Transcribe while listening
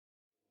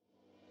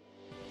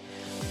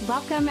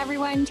Welcome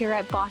everyone here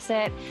at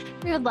Bossit.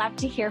 We would love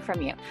to hear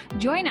from you.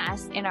 Join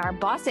us in our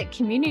Bossit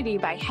community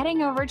by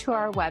heading over to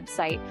our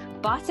website,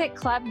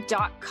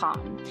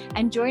 bossitclub.com,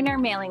 and join our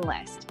mailing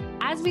list.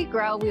 As we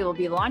grow, we will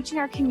be launching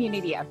our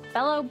community of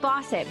fellow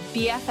Bossit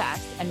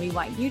BFFs, and we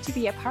want you to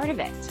be a part of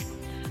it.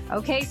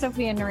 Okay,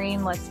 Sophia and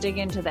Noreen, let's dig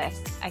into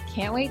this. I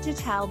can't wait to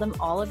tell them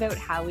all about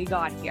how we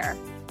got here.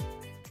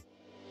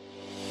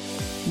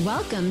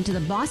 Welcome to the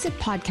Bossit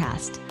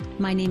Podcast.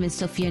 My name is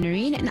Sophia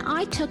Noreen, and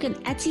I took an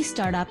Etsy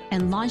startup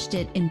and launched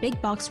it in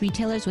big box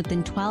retailers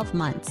within 12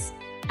 months.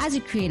 As a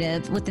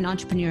creative with an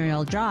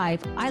entrepreneurial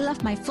drive, I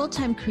left my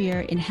full-time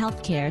career in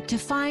healthcare to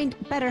find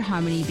better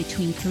harmony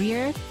between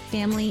career,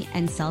 family,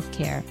 and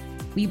self-care.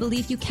 We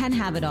believe you can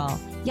have it all.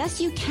 Yes,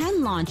 you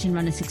can launch and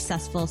run a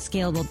successful,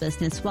 scalable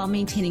business while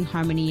maintaining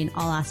harmony in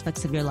all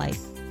aspects of your life.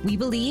 We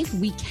believe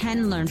we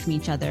can learn from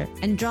each other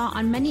and draw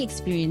on many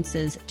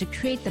experiences to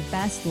create the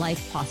best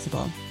life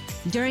possible.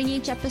 During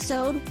each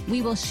episode,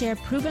 we will share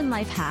proven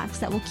life hacks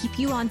that will keep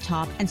you on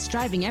top and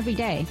striving every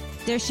day.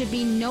 There should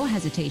be no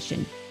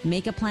hesitation.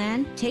 Make a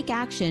plan, take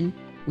action.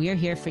 We are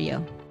here for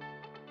you.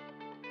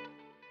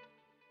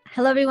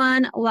 Hello,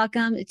 everyone.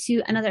 Welcome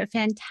to another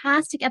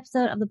fantastic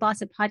episode of the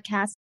Bossit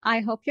Podcast.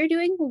 I hope you're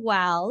doing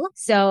well.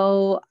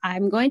 So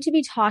I'm going to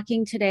be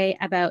talking today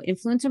about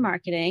influencer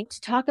marketing, to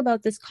talk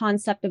about this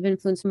concept of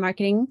influencer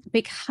marketing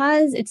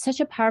because it's such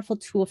a powerful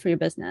tool for your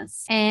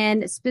business.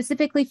 And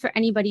specifically for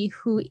anybody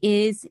who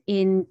is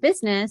in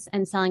business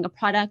and selling a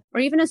product or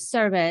even a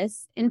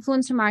service,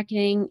 influencer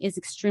marketing is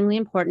extremely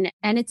important.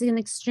 And it's an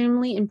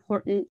extremely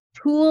important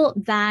tool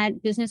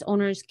that business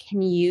owners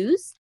can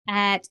use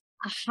at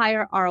a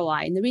higher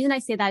ROI. And the reason I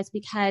say that is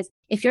because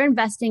if you're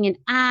investing in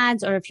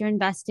ads or if you're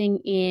investing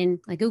in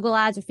like Google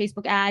ads or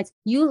Facebook ads,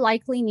 you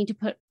likely need to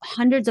put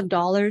hundreds of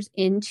dollars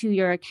into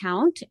your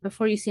account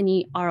before you see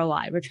any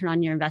ROI, return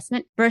on your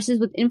investment. Versus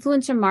with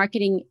influencer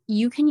marketing,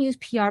 you can use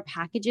PR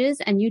packages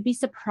and you'd be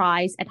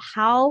surprised at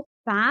how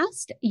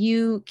fast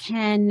you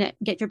can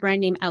get your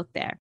brand name out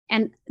there.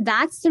 And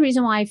that's the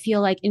reason why I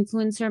feel like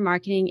influencer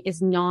marketing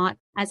is not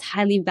as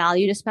highly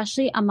valued,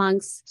 especially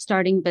amongst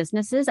starting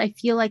businesses. I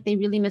feel like they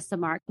really miss the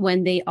mark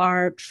when they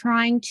are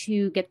trying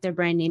to get their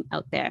brand name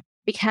out there.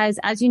 Because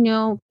as you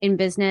know, in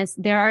business,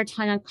 there are a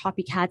ton of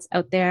copycats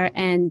out there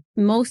and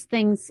most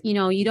things, you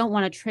don't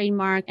want to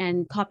trademark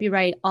and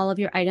copyright all of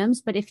your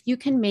items. But if you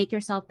can make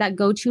yourself that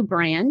go-to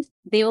brand,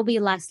 they will be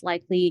less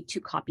likely to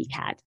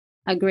copycat.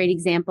 A great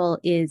example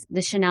is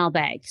the Chanel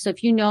bag. So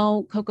if you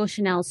know Coco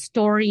Chanel's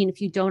story, and if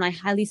you don't, I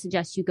highly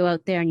suggest you go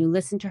out there and you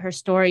listen to her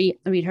story,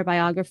 read her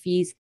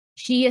biographies.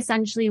 She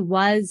essentially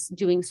was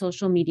doing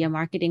social media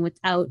marketing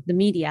without the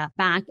media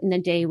back in the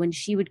day when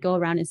she would go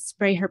around and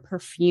spray her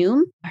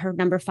perfume, her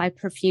number 5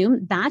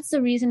 perfume. That's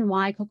the reason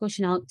why Coco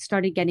Chanel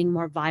started getting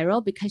more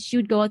viral, because she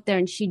would go out there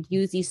and she'd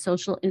use these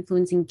social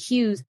influencing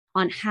cues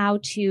on how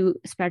to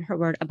spread her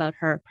word about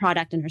her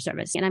product and her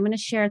service. And I'm going to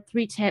share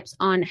 3 tips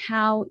on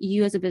how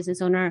you as a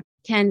business owner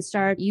can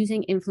start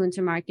using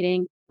influencer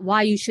marketing,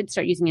 why you should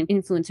start using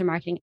influencer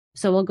marketing.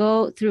 So we'll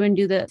go through and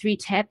do the 3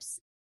 tips.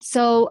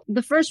 So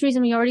the first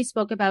reason, we already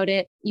spoke about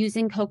it,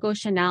 using Coco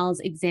Chanel's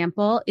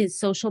example, is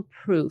social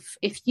proof.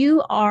 If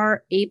you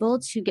are able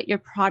to get your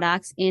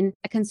products in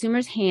a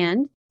consumer's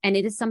hand, and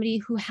it is somebody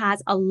who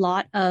has a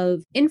lot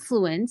of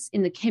influence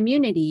in the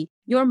community,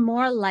 you're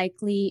more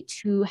likely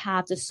to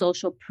have the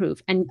social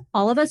proof. And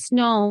all of us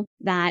know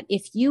that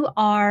if you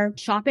are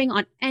shopping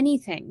on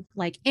anything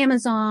like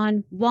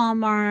Amazon,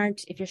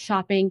 Walmart, if you're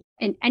shopping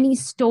in any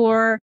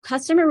store,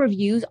 customer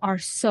reviews are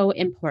so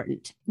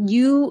important.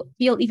 You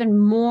feel even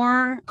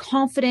more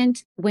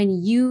confident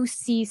when you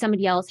see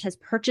somebody else has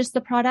purchased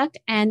the product.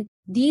 And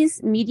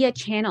these media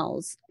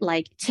channels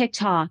like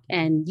TikTok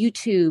and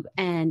YouTube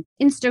and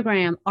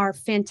Instagram are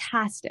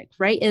fantastic,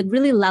 right? It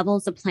really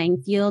levels the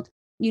playing field.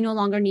 You no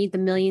longer need the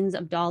millions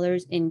of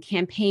dollars in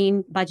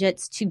campaign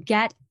budgets to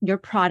get your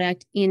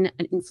product in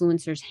an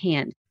influencer's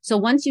hand. So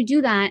once you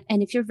do that,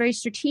 and if you're very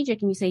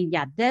strategic and you say,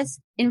 yeah, this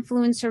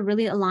influencer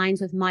really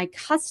aligns with my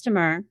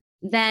customer,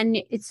 then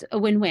it's a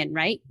win-win,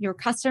 right? Your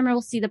customer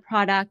will see the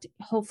product.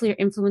 Hopefully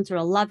your influencer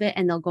will love it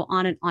and they'll go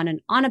on and on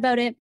and on about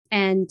it.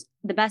 And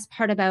the best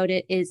part about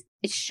it is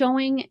it's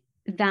showing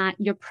that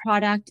your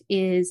product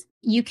is,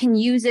 you can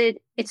use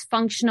it. It's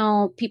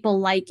functional. People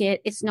like it.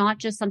 It's not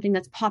just something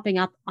that's popping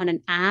up on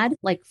an ad,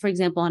 like for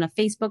example, on a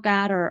Facebook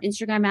ad or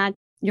Instagram ad.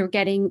 You're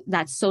getting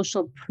that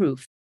social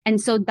proof.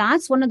 And so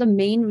that's one of the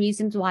main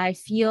reasons why I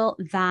feel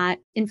that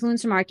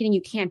influencer marketing,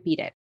 you can't beat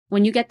it.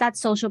 When you get that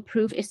social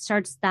proof, it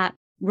starts that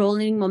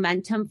rolling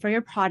momentum for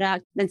your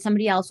product. Then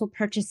somebody else will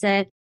purchase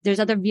it. There's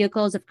other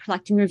vehicles of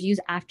collecting reviews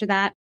after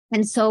that.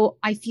 And so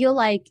I feel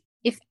like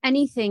if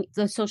anything,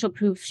 the social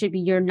proof should be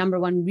your number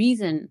one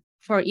reason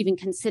for even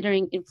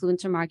considering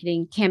influencer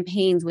marketing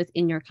campaigns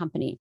within your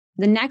company.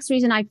 The next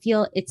reason I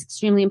feel it's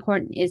extremely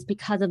important is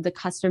because of the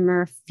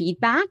customer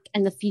feedback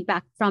and the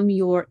feedback from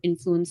your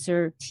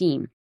influencer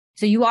team.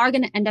 So you are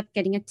going to end up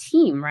getting a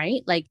team,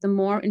 right? Like the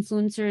more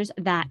influencers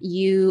that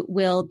you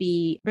will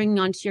be bringing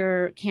onto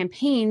your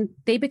campaign,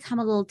 they become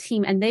a little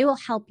team and they will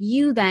help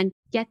you then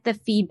get the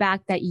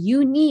feedback that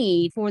you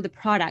need for the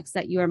products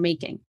that you are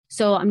making.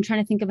 So I'm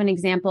trying to think of an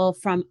example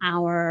from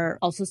our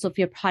Also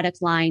Sophia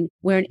product line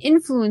where an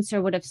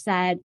influencer would have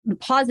said the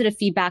positive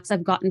feedbacks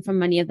I've gotten from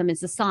many of them is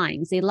the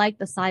signs. They like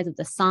the size of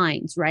the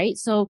signs, right?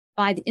 So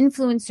by the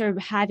influencer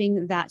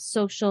having that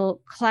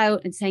social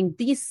clout and saying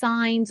these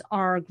signs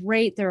are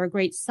great, they're a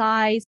great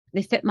size,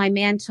 they fit my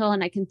mantle,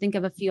 and I can think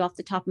of a few off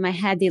the top of my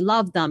head, they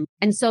love them.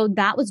 And so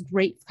that was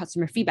great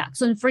customer feedback.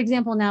 So for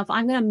example, now if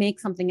I'm going to make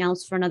something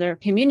else for another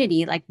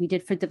community, like we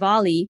did for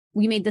Diwali,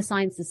 we made the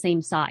signs the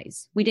same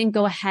size. We didn't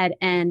go ahead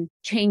and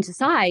change the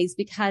size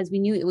because we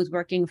knew it was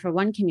working for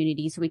one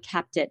community. So we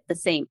kept it the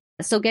same.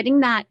 So getting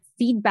that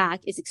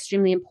feedback is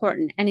extremely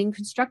important. And in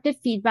constructive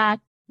feedback,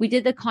 we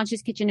did the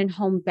Conscious Kitchen and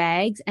Home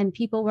bags and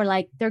people were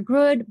like, they're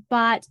good,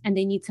 and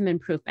they need some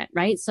improvement,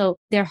 right? So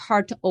they're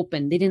hard to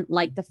open. They didn't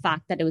like the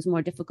fact that it was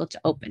more difficult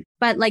to open.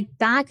 But like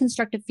that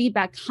constructive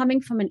feedback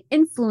coming from an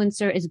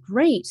influencer is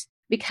great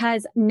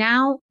because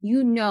now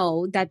you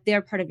know that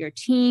they're part of your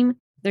team.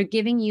 They're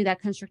giving you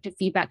that constructive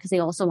feedback because they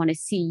also want to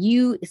see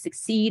you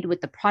succeed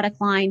with the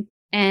product line.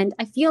 And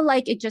I feel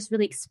like it just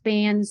really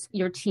expands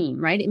your team,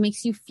 right? It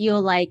makes you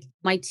feel like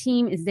my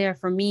team is there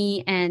for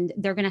me and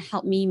they're going to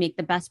help me make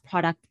the best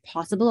product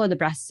possible or the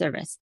best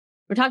service.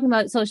 We're talking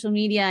about social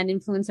media and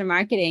influencer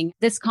marketing.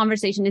 This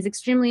conversation is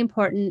extremely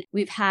important.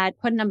 We've had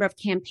quite a number of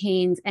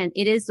campaigns and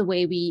it is the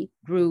way we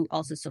grew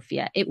Also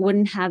Sophia. It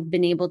wouldn't have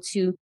been able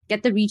to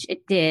get the reach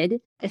it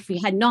did if we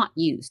had not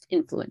used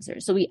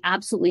influencers. So we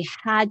absolutely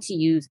had to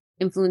use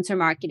influencer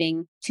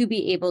marketing to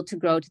be able to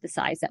grow to the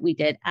size that we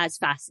did as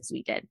fast as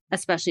we did,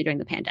 especially during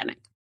the pandemic.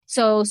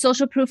 So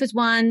social proof is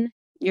one.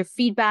 Your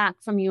feedback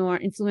from your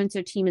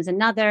influencer team is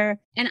another.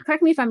 And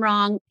correct me if I'm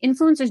wrong,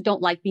 influencers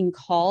don't like being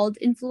called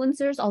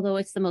influencers, although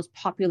it's the most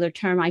popular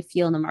term I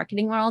feel in the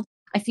marketing world.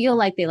 I feel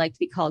like they like to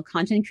be called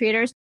content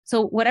creators.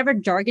 So whatever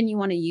jargon you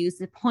want to use,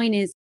 the point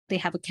is they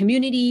have a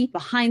community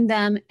behind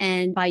them.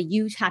 And by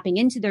you tapping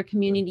into their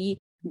community,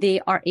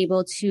 they are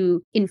able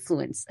to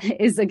influence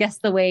is, I guess,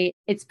 the way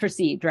it's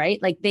perceived, right?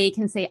 Like they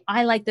can say,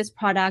 I like this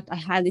product. I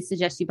highly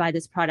suggest you buy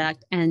this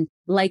product. And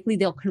likely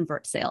they'll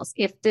convert sales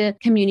if the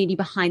community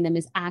behind them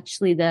is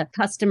actually the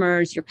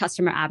customers, your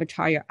customer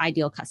avatar, your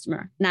ideal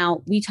customer.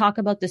 Now, we talk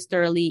about this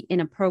thoroughly in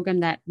a program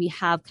that we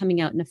have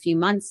coming out in a few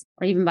months,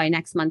 or even by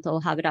next month,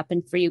 I'll have it up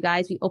and for you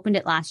guys. We opened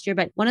it last year,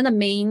 but one of the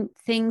main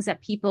things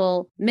that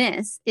people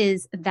miss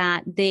is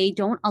that they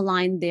don't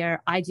align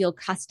their ideal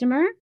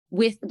customer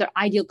with their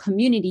ideal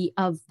community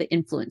of the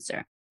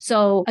influencer.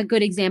 So a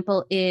good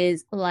example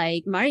is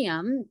like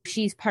Mariam.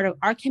 She's part of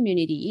our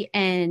community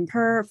and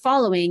her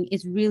following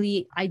is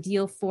really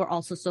ideal for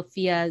Also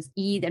Sophia's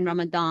Eid and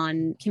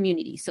Ramadan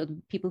community. So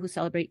the people who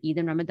celebrate Eid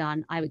and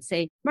Ramadan, I would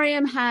say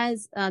Mariam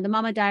has, the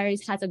Mama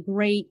Diaries has a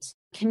great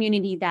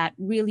community that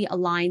really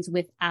aligns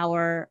with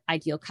our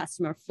ideal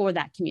customer for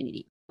that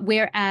community.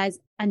 Whereas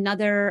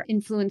another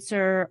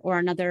influencer or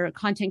another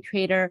content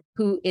creator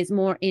who is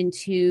more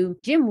into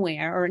gym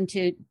wear or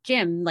into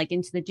gym, like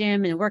into the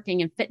gym and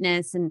working and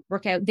fitness and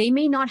workout, they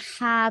may not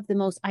have the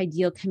most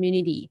ideal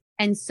community.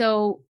 And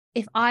so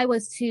if I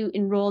was to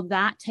enroll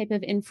that type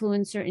of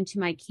influencer into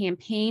my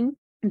campaign,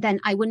 then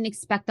I wouldn't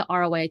expect the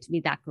ROI to be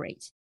that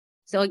great.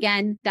 So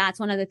again, that's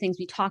one of the things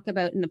we talk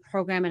about in the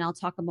program, and I'll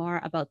talk more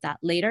about that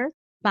later.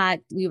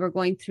 But we were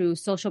going through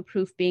social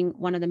proof being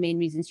one of the main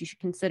reasons you should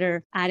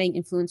consider adding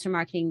influencer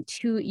marketing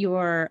to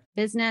your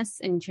business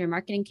and to your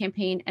marketing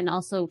campaign, and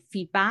also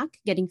feedback,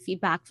 getting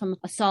feedback from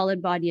a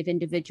solid body of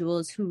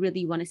individuals who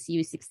really want to see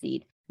you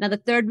succeed. Now, the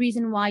third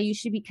reason why you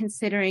should be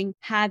considering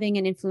having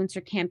an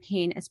influencer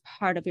campaign as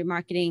part of your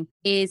marketing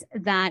is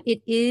that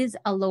it is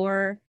a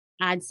lower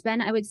ad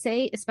spend, I would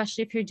say,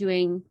 especially if you're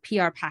doing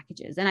PR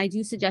packages. And I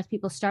do suggest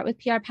people start with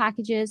PR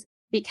packages,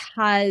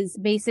 because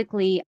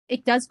basically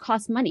it does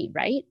cost money,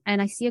 right? And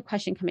I see a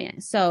question coming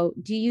in. So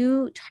do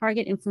you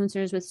target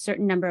influencers with a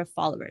certain number of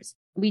followers?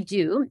 We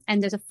do.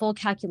 And there's a full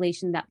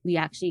calculation that we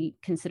actually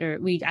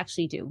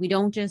do. We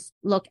don't just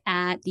look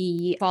at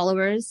the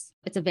followers.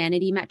 It's a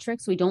vanity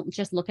metric. So we don't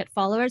just look at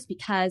followers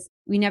because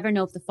we never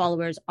know if the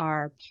followers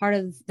are part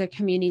of the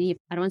community.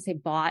 I don't want to say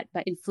bot,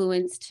 but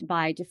influenced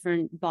by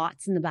different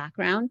bots in the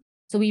background.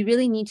 So we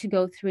really need to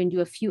go through and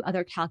do a few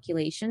other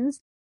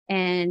calculations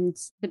and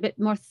a bit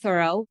more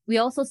thorough. We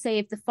also say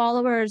if the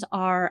followers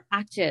are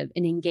active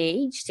and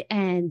engaged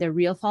and they're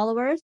real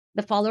followers,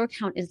 the follower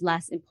count is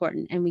less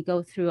important. And we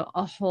go through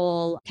a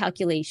whole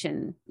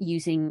calculation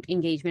using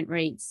engagement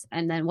rates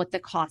and then what the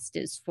cost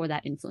is for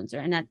that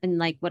influencer. And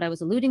like what I was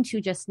alluding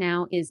to just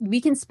now is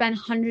we can spend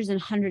hundreds and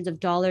hundreds of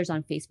dollars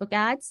on Facebook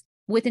ads.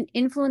 With an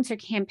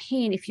influencer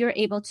campaign, if you're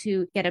able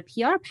to get a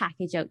PR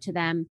package out to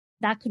them,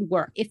 that could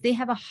work. If they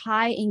have a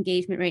high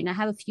engagement rate, and I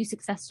have a few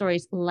success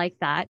stories like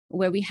that,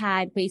 where we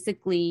had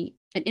basically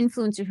an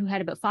influencer who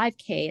had about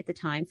 5K at the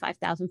time,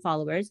 5,000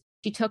 followers.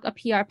 She took a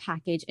PR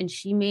package and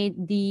she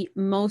made the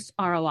most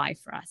ROI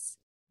for us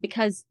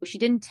because she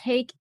didn't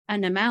take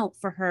an amount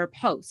for her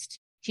post.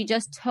 She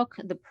just took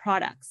the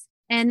products.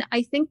 And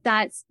I think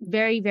that's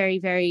very, very,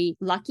 very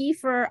lucky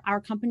for our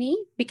company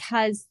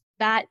because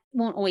that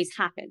won't always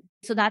happen.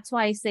 So that's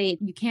why I say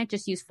you can't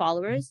just use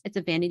followers. It's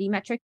a vanity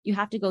metric. You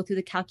have to go through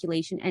the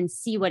calculation and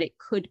see what it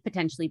could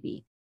potentially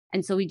be.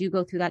 And so we do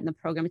go through that in the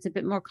program. It's a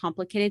bit more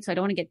complicated, so I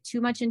don't want to get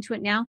too much into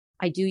it now.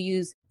 I do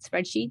use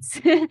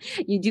spreadsheets.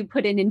 You do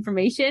put in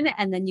information,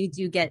 and then you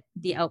do get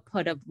the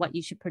output of what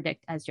you should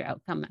predict as your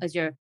outcome, as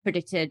your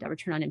predicted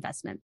return on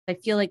investment. I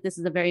feel like this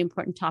is a very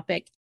important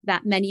topic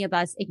that many of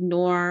us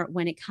ignore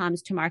when it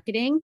comes to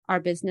marketing our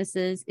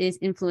businesses is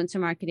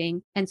influencer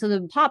marketing. And so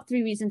the top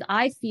 3 reasons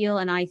I feel,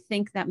 and I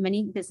think that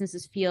many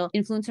businesses feel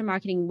influencer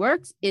marketing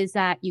works, is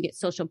that you get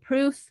social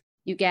proof.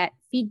 You get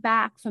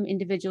feedback from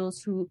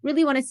individuals who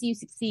really want to see you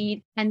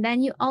succeed. And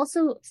then you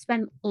also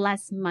spend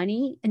less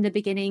money in the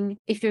beginning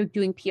if you're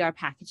doing PR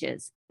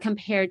packages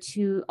compared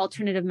to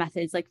alternative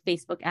methods like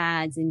Facebook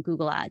ads and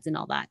Google ads and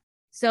all that.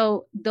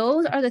 So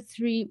those are the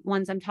 3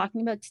 ones I'm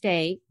talking about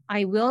today.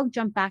 I will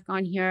jump back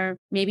on here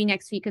maybe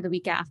next week or the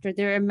week after.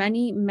 There are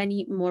many,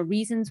 many more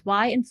reasons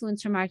why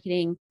influencer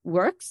marketing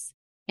works.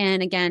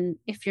 And again,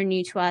 if you're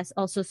new to us,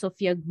 also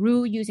Sophia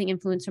grew using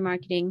influencer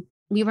marketing.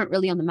 We weren't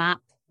really on the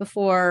map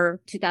before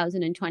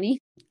 2020.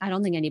 I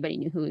don't think anybody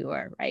knew who we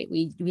were, right?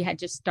 We had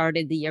just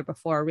started the year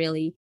before,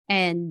 really.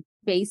 And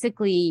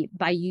basically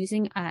by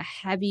using a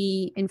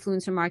heavy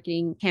influencer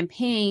marketing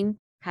campaign,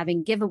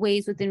 having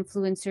giveaways with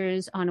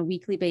influencers on a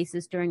weekly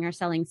basis during our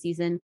selling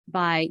season,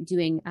 by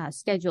doing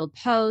scheduled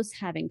posts,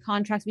 having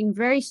contracts, being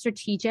very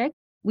strategic,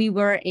 we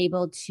were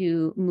able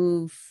to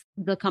move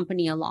the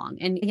company along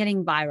and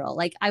getting viral.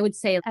 Like I would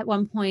say at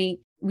one point,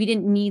 we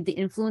didn't need the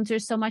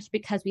influencers so much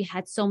because we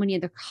had so many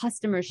other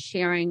customers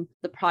sharing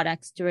the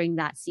products during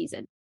that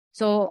season.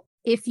 So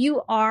if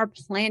you are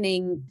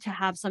planning to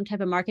have some type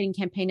of marketing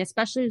campaign,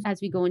 especially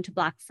as we go into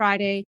Black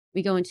Friday,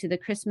 we go into the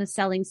Christmas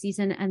selling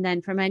season, and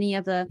then for many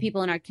of the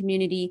people in our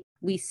community,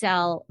 we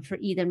sell for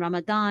Eid and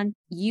Ramadan,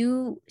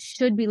 you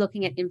should be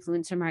looking at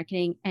influencer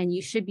marketing and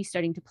you should be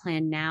starting to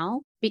plan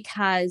now,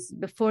 because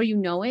before you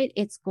know it,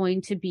 it's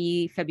going to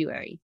be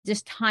February.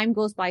 Just time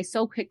goes by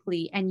so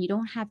quickly and you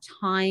don't have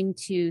time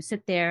to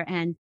sit there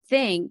and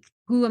think,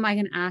 who am I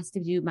going to ask to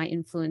do my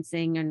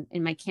influencing and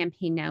in my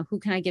campaign now? Who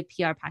can I give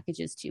PR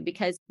packages to?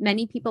 Because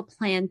many people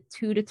plan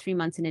 2 to 3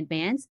 months in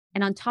advance.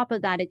 And on top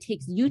of that, it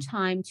takes you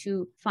time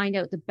to find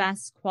out the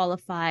best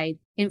qualified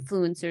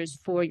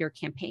influencers for your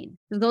campaign.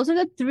 So those are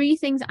the 3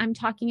 things I'm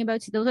talking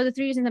about. Those are the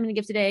 3 reasons I'm going to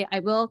give today. I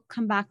will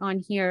come back on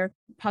here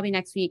probably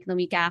next week and the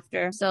week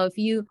after. So if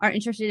you are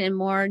interested in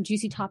more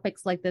juicy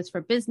topics like this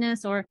for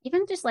business or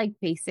even just like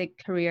basic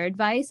career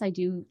advice, I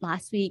do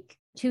last week.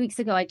 2 weeks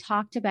ago, I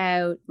talked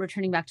about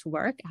returning back to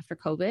work after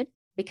COVID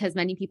because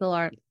many people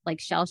are like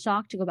shell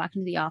shocked to go back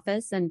into the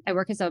office. And I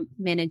work as a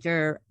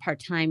manager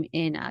part-time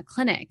in a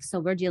clinic.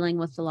 So we're dealing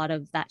with a lot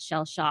of that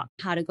shell shock,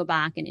 how to go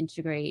back and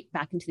integrate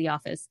back into the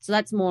office. So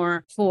that's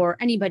more for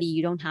anybody.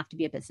 You don't have to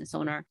be a business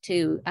owner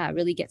to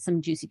really get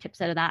some juicy tips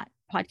out of that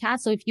podcast.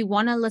 So if you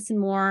want to listen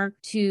more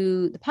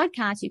to the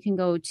podcast, you can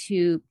go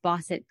to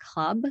Boss It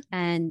Club.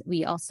 And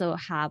we also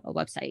have a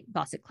website,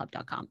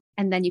 bossitclub.com.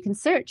 And then you can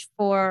search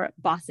for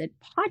Boss It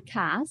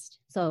Podcast.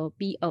 So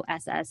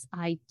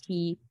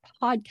BOSSIT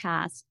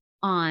podcast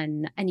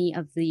on any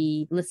of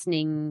the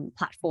listening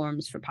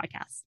platforms for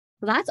podcasts.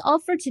 So that's all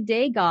for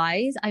today,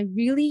 guys. I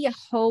really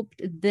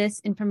hoped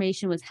this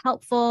information was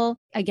helpful.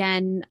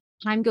 Again,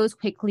 time goes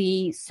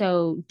quickly,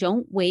 so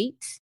don't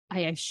wait. I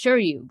assure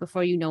you,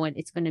 before you know it,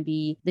 it's going to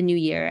be the new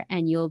year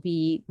and you'll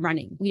be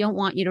running. We don't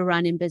want you to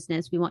run in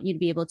business. We want you to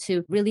be able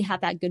to really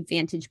have that good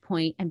vantage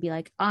point and be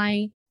like,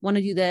 I want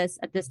to do this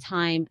at this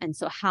time. And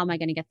so how am I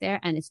going to get there?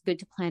 And it's good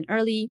to plan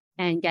early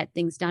and get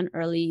things done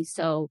early.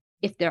 So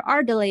if there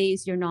are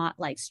delays, you're not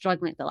like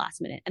struggling at the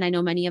last minute. And I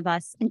know many of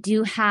us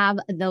do have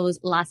those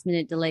last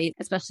minute delays,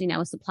 especially now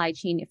with supply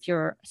chain. If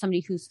you're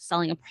somebody who's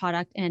selling a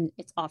product and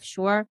it's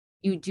offshore,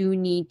 you do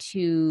need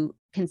to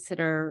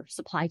consider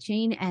supply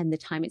chain and the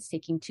time it's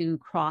taking to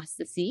cross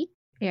the sea.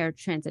 Air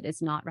transit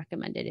is not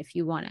recommended if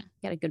you want to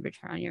get a good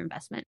return on your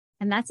investment.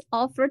 And that's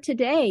all for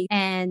today.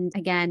 And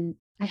again,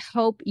 I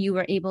hope you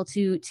were able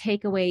to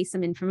take away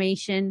some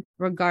information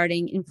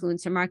regarding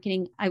influencer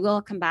marketing. I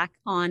will come back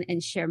on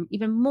and share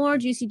even more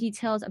juicy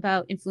details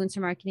about influencer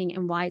marketing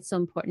and why it's so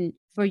important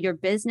for your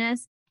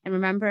business. And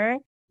remember,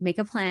 make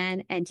a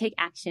plan and take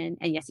action.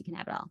 And yes, you can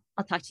have it all.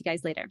 I'll talk to you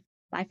guys later.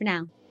 Bye for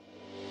now.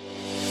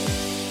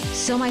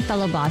 So my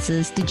fellow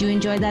bosses, did you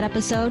enjoy that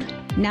episode?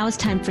 Now it's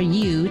time for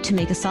you to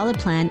make a solid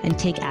plan and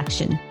take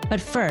action. But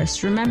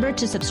first, remember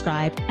to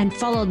subscribe and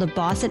follow the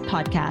Boss It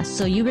podcast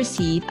so you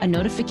receive a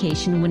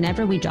notification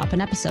whenever we drop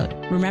an episode.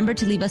 Remember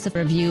to leave us a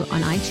review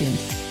on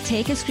iTunes.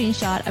 Take a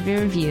screenshot of your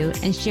review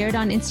and share it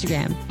on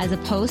Instagram as a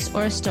post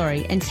or a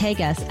story and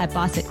tag us at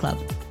Boss It Club.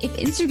 If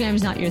Instagram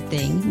is not your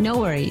thing, no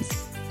worries.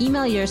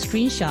 Email your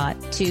screenshot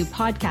to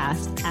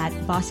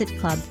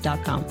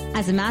podcast@bossitclub.com.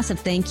 As a massive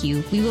thank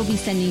you, we will be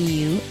sending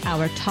you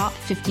our top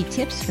 50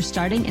 tips for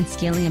starting and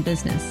scaling a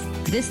business.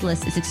 This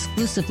list is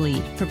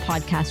exclusively for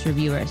podcast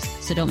reviewers,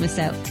 so don't miss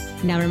out.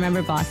 Now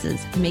remember,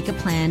 bosses, make a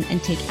plan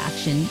and take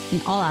action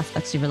in all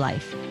aspects of your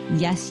life.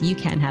 Yes, you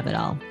can have it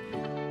all.